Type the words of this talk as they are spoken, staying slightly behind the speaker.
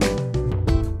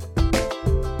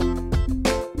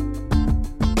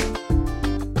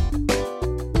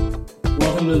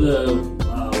to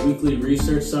the weekly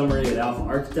research summary at Alpha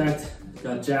Architect.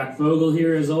 Got Jack Vogel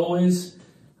here as always.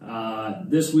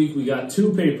 This week we got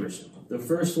two papers. The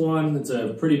first one, it's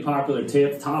a pretty popular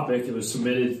topic. It was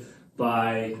submitted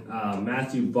by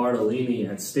Matthew Bartolini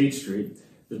at State Street.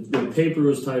 The paper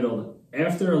was titled,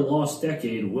 "After a Lost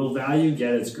Decade, Will Value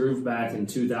Get Its Groove Back in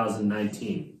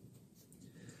 2019?"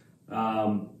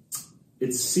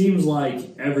 It seems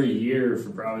like every year for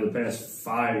probably the past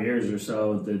 5 years or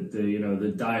so,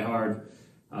 the diehard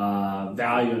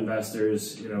value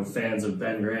investors, fans of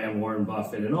Ben Graham, Warren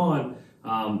Buffett, and on,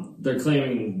 they're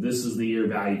claiming this is the year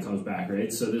value comes back,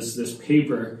 right? So this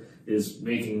paper is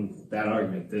making that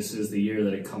argument. This is the year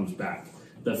that it comes back.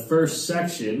 The first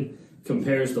section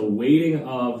compares the weighting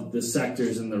of the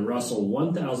sectors in the Russell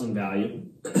 1000 value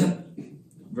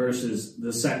versus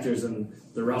the sectors in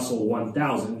the Russell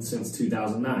 1000 since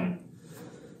 2009.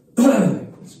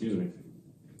 Excuse me.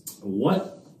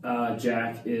 What,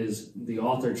 Jack, is the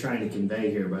author trying to convey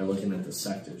here by looking at the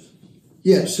sectors?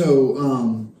 Yeah,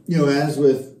 so, as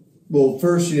with, well,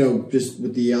 first, just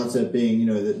with the outset being,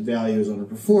 that value is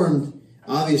underperformed,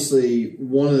 obviously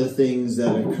one of the things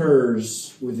that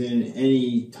occurs within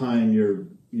any time you're,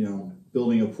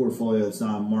 building a portfolio that's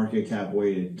not market cap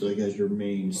weighted, like as your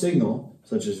main signal,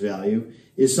 such as value,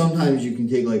 is sometimes you can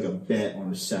take like a bet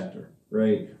on a sector,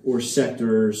 right? Or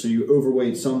sectors, so you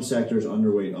overweight some sectors,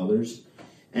 underweight others.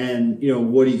 And,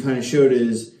 what he kind of showed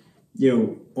is,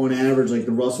 on average, like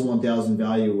the Russell 1000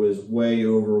 value was way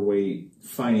overweight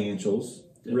financials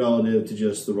relative to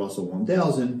just the Russell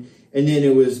 1000. And then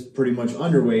it was pretty much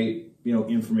underweight,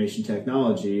 information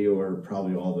technology, or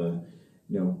probably all the,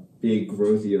 big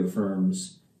growthier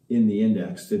firms in the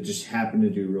index that just happen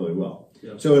to do really well.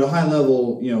 Yeah. So at a high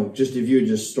level, just if you had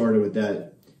just started with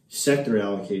that sector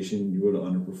allocation, you would have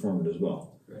underperformed as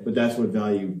well. Right. But that's what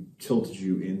value tilted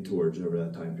you in towards over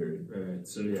that time period. Right.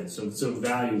 So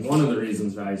value, one of the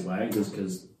reasons value's lagged is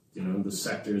because, the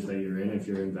sectors that you're in, if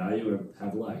you're in value,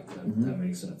 have lagged. That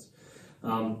makes sense.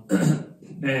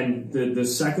 And the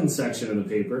second section of the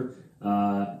paper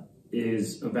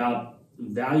is about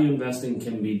value investing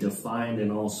can be defined in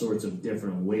all sorts of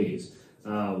different ways.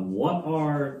 What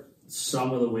are some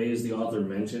of the ways the author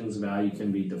mentions value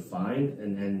can be defined,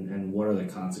 and what are the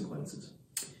consequences?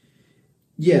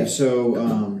 Yeah, so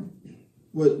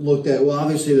what looked at, well,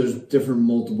 obviously there's different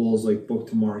multiples like book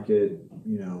to market,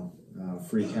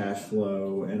 free cash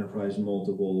flow, enterprise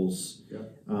multiples.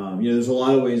 Yep. There's a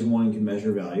lot of ways one can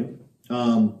measure value.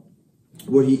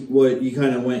 What he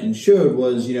kind of went and showed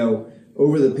was,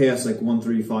 over the past 1,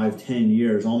 3, 5, 10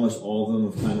 years, almost all of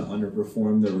them have kind of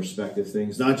underperformed their respective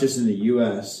things, not just in the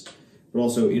U.S., but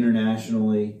also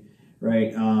internationally,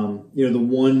 right? The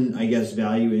one,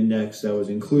 value index that was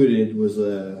included was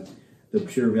the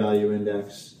Pure Value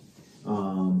Index,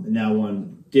 and that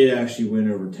one did actually win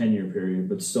over a 10-year period,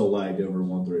 but still lagged over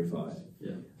 135.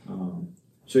 Yeah.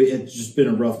 So it's just been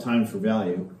a rough time for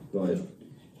value, but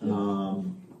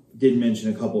did mention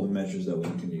a couple of the measures that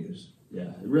one can use.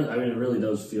 Yeah, it really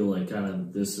does feel like kind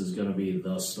of this is going to be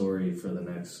the story for the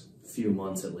next few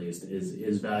months at least.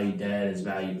 Is value dead? Is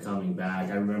value coming back?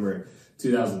 I remember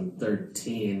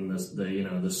 2013.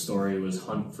 The story was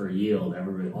hunt for yield.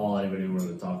 All anybody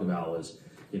wanted to talk about was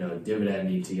dividend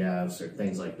ETFs or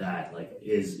things like that.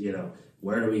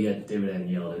 Where do we get dividend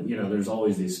yield? And, there's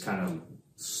always these kind of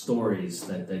stories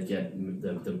that get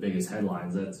the biggest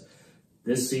headlines.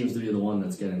 This seems to be the one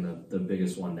that's getting the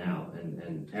biggest one now,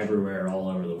 and everywhere, all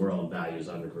over the world, values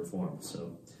underperformed.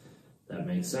 So that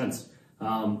makes sense.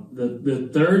 The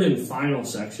third and final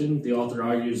section, the author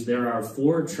argues there are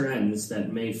 4 trends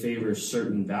that may favor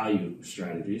certain value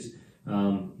strategies.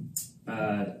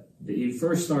 He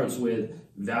first starts with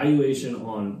valuation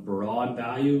on broad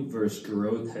value versus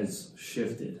growth has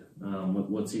shifted.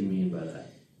 What's he mean by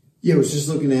that? Yeah, I was just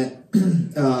looking at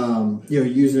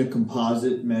using a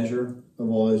composite measure of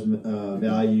all his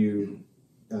value,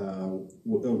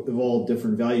 of all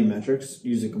different value metrics.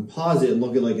 Use a composite and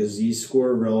look at a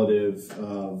z-score relative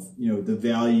of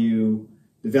the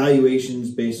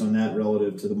valuations based on that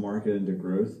relative to the market and to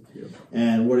growth. Yep.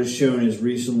 And what is shown is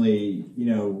recently,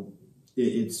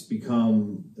 it's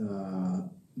become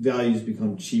values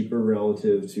become cheaper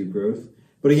relative to growth.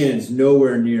 But again, it's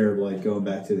nowhere near going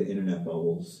back to the internet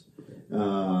bubbles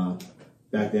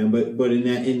back then. But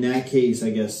in that case,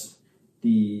 I guess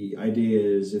the idea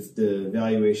is if the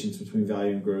valuations between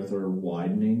value and growth are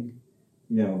widening,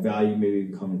 value may be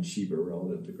becoming cheaper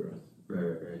relative to growth.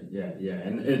 Right. Yeah.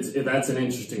 And that's an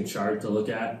interesting chart to look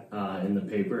at in the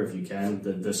paper if you can.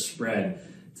 The spread,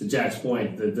 to Jack's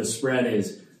point, the spread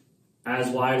is as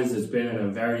wide as it's been in a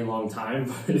very long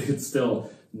time, but it's still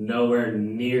nowhere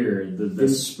near the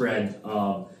spread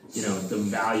of the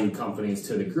value companies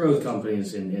to the growth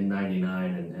companies in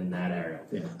 '99 and that era.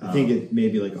 Yeah, I think it may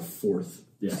be like a fourth.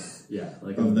 Yeah,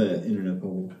 like of the internet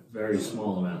bubble. Very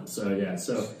small amount. So yeah,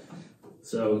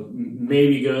 so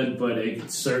maybe good, but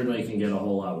it certainly can get a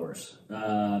whole lot worse.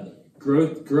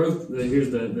 Growth. Here's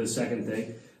the second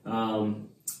thing.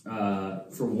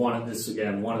 For one of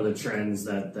the trends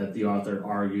that the author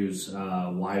argues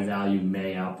why value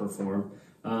may outperform.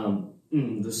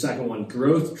 The second one,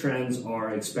 growth trends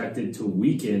are expected to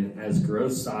weaken as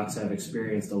growth stocks have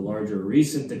experienced a larger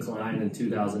recent decline in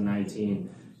 2019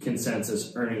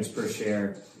 consensus earnings per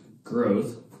share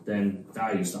growth than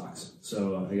value stocks.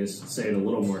 So I guess say it a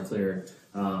little more clear.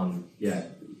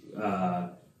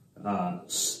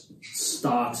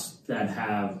 Stocks that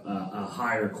have a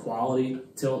higher quality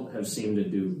tilt have seemed to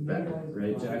do better,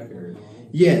 right, Jack?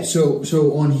 Yeah. So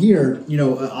on here,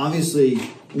 obviously,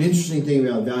 an interesting thing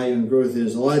about value and growth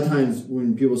is a lot of times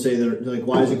when people say they're like,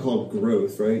 why is it called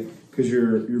growth, right? Because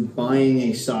you're buying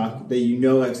a stock that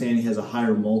ex-ante has a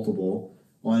higher multiple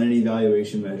on any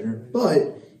valuation measure,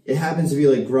 but it happens to be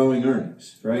like growing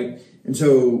earnings, right? And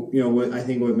so, what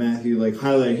Matthew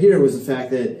highlighted here was the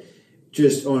fact that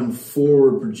just on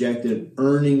forward projected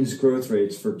earnings growth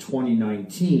rates for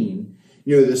 2019,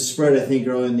 the spread, I think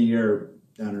early in the year,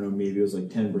 I don't know, maybe it was like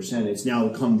 10%. It's now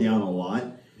come down a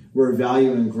lot, where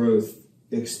value and growth,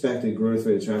 expected growth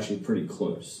rates are actually pretty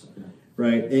close,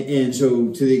 right? And so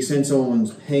to the extent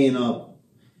someone's paying up,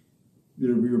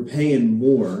 you're paying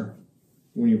more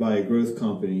when you buy a growth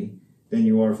company than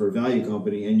you are for a value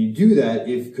company. And you do that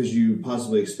because you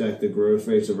possibly expect the growth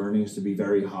rates of earnings to be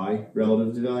very high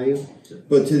relative to value.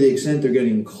 But to the extent they're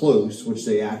getting close, which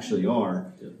they actually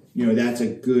are, that's a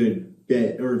good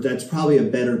bet, or that's probably a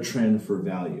better trend for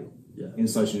value in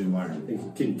such an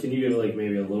environment. Can you give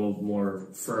maybe a little more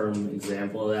firm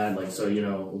example of that?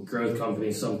 Growth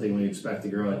company, something we expect to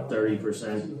grow at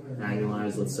 30%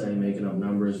 annualized, let's say, making up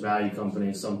numbers. Value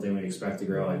company, something we expect to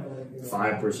grow at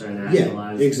 5%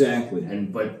 annualized. Yeah, exactly.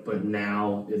 But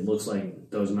now it looks like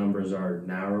those numbers are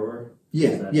narrower.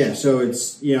 Yeah. So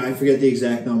it's I forget the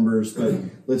exact numbers, but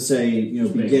let's say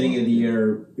beginning of the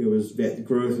year it was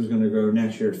growth was going to grow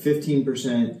next year at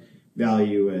 15%,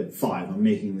 value at 5%. I'm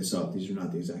making this up; these are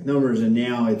not the exact numbers. And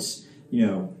now it's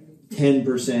 10%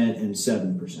 and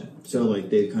 7%. So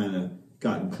they've kind of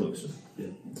gotten closer.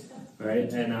 Yeah. All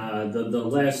right, and the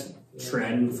last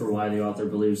trend for why the author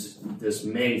believes this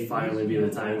may finally be the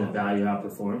time that value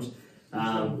outperforms.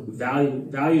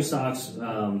 Value stocks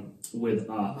with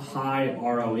a high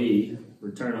ROE,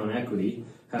 return on equity,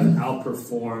 have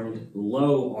outperformed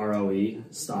low ROE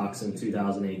stocks in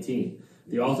 2018.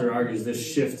 The author argues this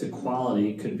shift to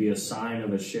quality could be a sign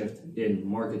of a shift in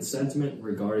market sentiment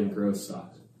regarding growth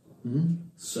stocks. Mm-hmm.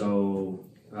 So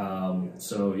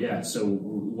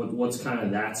what's kind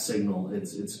of that signal?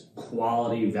 It's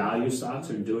quality value stocks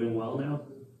are doing well now.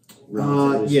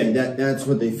 That's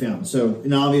what they found. So,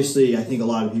 and obviously, I think a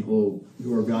lot of people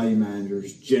who are value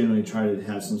managers generally try to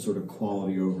have some sort of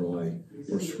quality overlay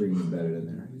or screen embedded in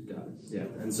there. Got it. Yeah,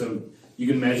 and so you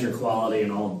can measure quality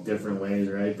in all different ways,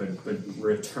 right? But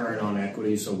return on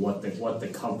equity, so what the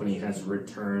company has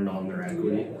returned on their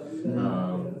equity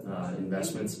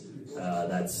investments.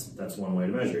 That's one way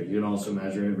to measure it. You can also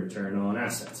measure it return on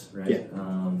assets, right? Yeah.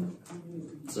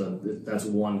 So that's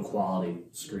one quality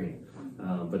screen.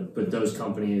 But those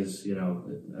companies,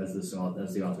 as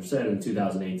the author said, in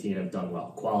 2018 have done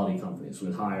well. Quality companies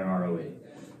with higher ROE.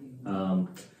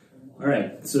 All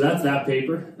right, so that's that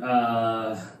paper.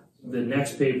 The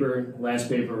next paper, last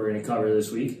paper we're going to cover this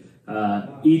week.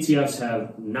 ETFs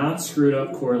have not screwed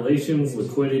up correlations,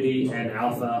 liquidity, and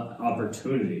alpha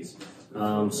opportunities.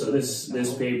 So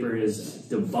this paper is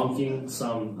debunking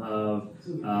some of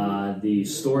the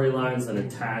storylines that are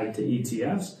tagged to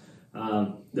ETFs.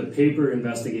 The paper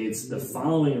investigates the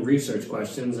following research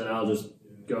questions, and I'll just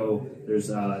go. There's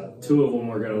 2 of them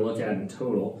we're going to look at in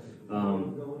total.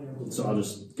 So I'll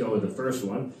just go with the first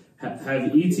one. Have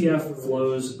ETF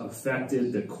flows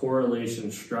affected the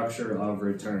correlation structure of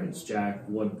returns? Jack,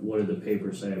 what did the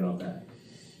paper say about that?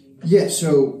 Yeah,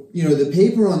 so, the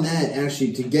paper on that,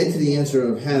 actually, to get to the answer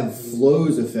of have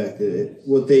flows affected it,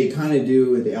 what they kind of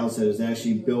do at the outset is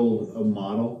actually build a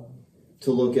model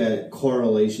to look at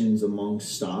correlations among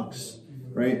stocks,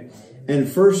 right? And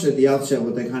first, at the outset,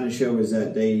 what they kind of show is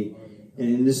that they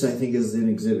and this I think is in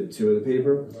Exhibit 2 of the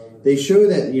paper. They show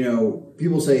that,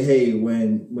 people say, hey,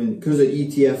 when because of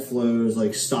ETF flows,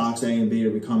 like stocks A and B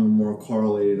are becoming more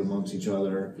correlated amongst each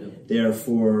other. Yep.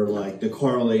 Therefore, like the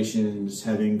correlations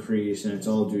have increased, and it's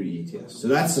all due to ETFs. So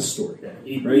that's the story.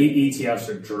 Yeah. Right? ETFs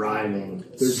are driving.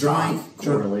 They're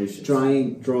correlations.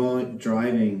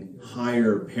 Driving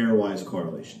higher pairwise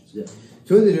correlations. Yeah.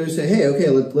 So what they do is say, hey, okay,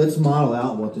 let's model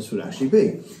out what this would actually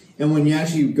be. And when you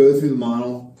actually go through the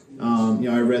model,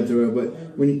 I read through it,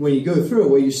 but when you go through it,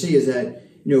 what you see is that,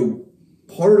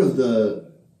 part of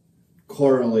the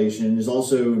correlation is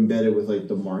also embedded with like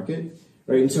the market,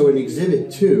 right? And so in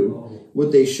Exhibit 2,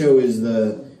 what they show is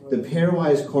the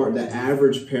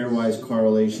average pairwise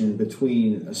correlation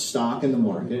between a stock in the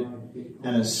market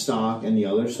and a stock and the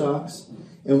other stocks.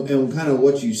 And kind of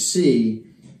what you see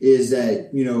is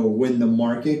that, when the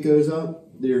market goes up,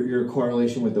 your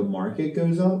correlation with the market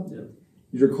goes up. Yeah.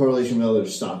 Your correlation with other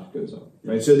stock goes up,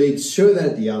 right? So they show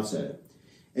that at the outset.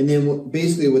 And then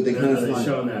basically what they kind of find... Are they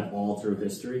showing that all through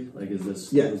history? Like, is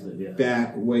this... Yeah,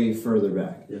 back, way further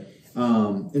back. Yeah.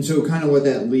 And so kind of what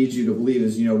that leads you to believe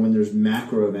is, when there's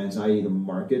macro events, i.e. the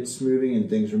market's moving and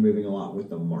things are moving a lot with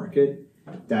the market,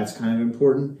 that's kind of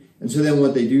important. And so then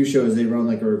what they do show is they run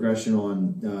like a regression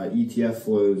on ETF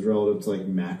flows relative to like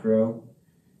macro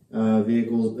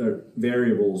vehicles or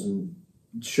variables, and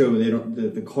show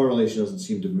the correlation doesn't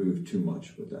seem to move too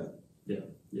much with that. Yeah.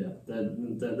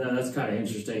 That's kind of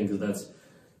interesting because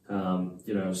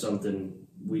that's something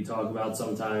we talk about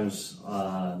sometimes.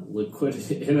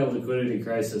 Liquidity in a liquidity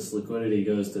crisis, liquidity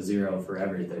goes to zero for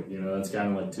everything. That's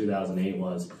kind of like 2008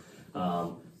 was.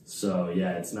 So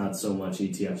yeah, it's not so much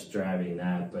ETFs driving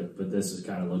that, but this is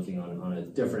kind of looking on a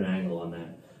different angle on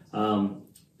that.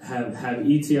 Have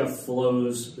ETF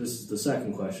flows? This is the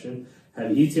second question.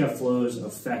 Have ETF flows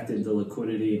affected the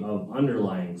liquidity of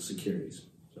underlying securities?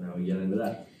 So now we get into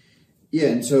that. Yeah,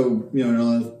 and so,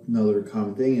 another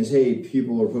common thing is, hey,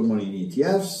 people are putting money in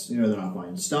ETFs, they're not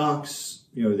buying stocks,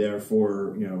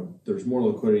 therefore, there's more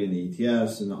liquidity in the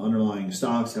ETFs and the underlying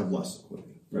stocks have less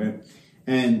liquidity, right?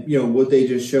 And, what they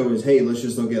just show is, hey, let's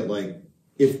just look at like,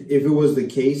 if it was the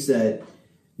case that,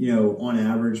 on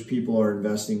average, people are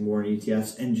investing more in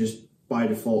ETFs and just by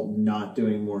default not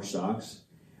doing more stocks,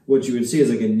 what you would see is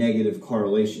like a negative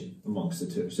correlation amongst the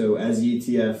two. So as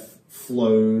ETF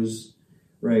flows,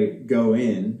 right, go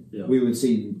in, we would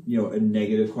see, a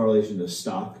negative correlation to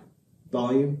stock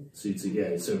volume. So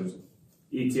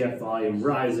ETF volume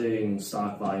rising,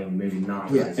 stock volume maybe not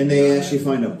rising. Yeah, and they actually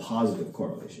find a positive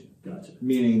correlation. Gotcha.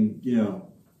 Meaning,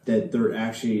 that they're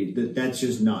actually, that's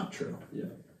just not true. Yeah.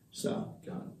 So.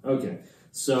 Got it. Okay.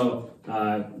 So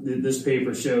this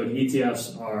paper showed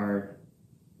ETFs are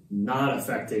not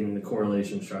affecting the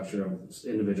correlation structure of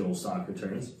individual stock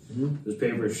returns. Mm-hmm. This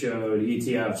paper showed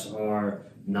ETFs are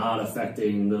not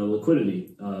affecting the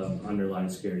liquidity of underlying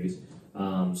securities.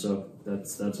 So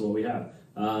that's what we have.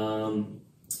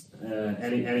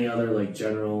 Any other like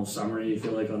general summary you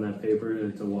feel like on that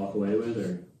paper to walk away with,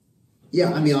 or?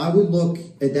 Yeah, I would look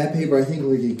at that paper. I think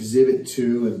like Exhibit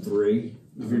 2 and 3.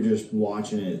 If you're just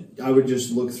watching it, I would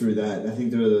just look through that. I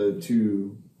think they're the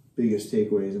two biggest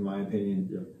takeaways, in my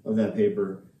opinion, of that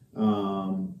paper,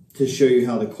 to show you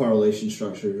how the correlation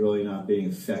structure is really not being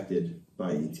affected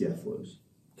by ETF flows.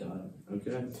 Got it.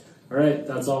 Okay. All right.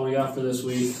 That's all we got for this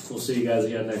week. We'll see you guys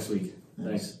again next week.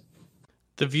 Thanks.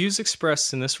 The views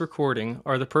expressed in this recording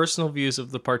are the personal views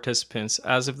of the participants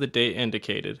as of the date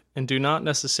indicated and do not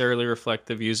necessarily reflect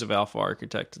the views of Alpha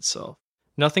Architect itself.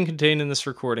 Nothing contained in this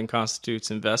recording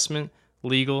constitutes investment,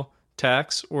 legal,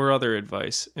 tax, or other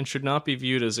advice, and should not be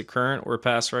viewed as a current or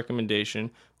past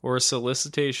recommendation or a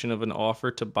solicitation of an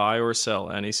offer to buy or sell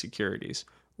any securities,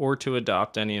 or to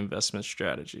adopt any investment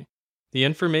strategy. The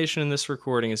information in this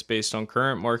recording is based on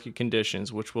current market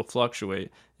conditions which will fluctuate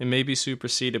and may be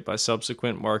superseded by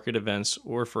subsequent market events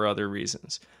or for other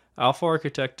reasons. Alpha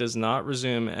Architect does not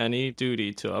resume any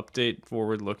duty to update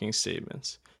forward-looking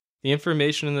statements. The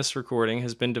information in this recording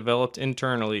has been developed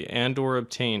internally and/or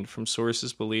obtained from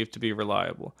sources believed to be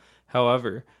reliable.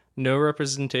 However, no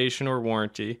representation or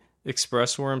warranty,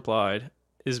 express or implied,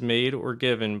 is made or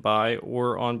given by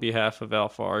or on behalf of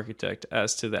Alpha Architect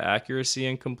as to the accuracy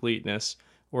and completeness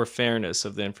or fairness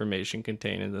of the information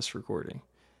contained in this recording.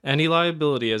 Any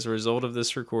liability as a result of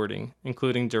this recording,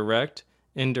 including direct,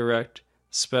 indirect,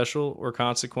 special, or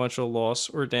consequential loss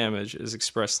or damage, is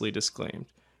expressly disclaimed.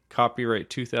 Copyright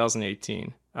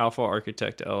 2018, Alpha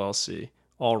Architect LLC,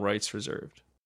 all rights reserved.